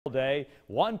day.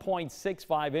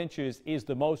 1.65 inches is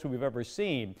the most we've ever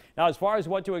seen. Now, as far as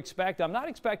what to expect, I'm not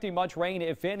expecting much rain,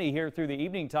 if any, here through the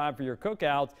evening time for your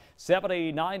cookouts.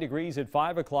 79 degrees at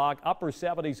 5 o'clock, upper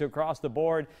 70s across the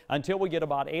board until we get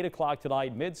about 8 o'clock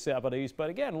tonight, mid 70s. But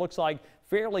again, looks like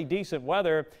fairly decent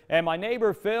weather. And my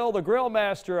neighbor Phil, the grill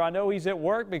master, I know he's at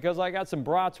work because I got some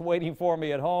brats waiting for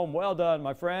me at home. Well done,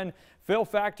 my friend. Phil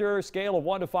factor, scale of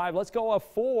 1 to 5. Let's go a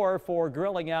 4 for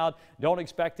grilling out. Don't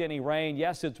expect any rain.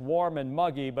 Yes, it's warm and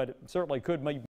muggy, but it certainly could be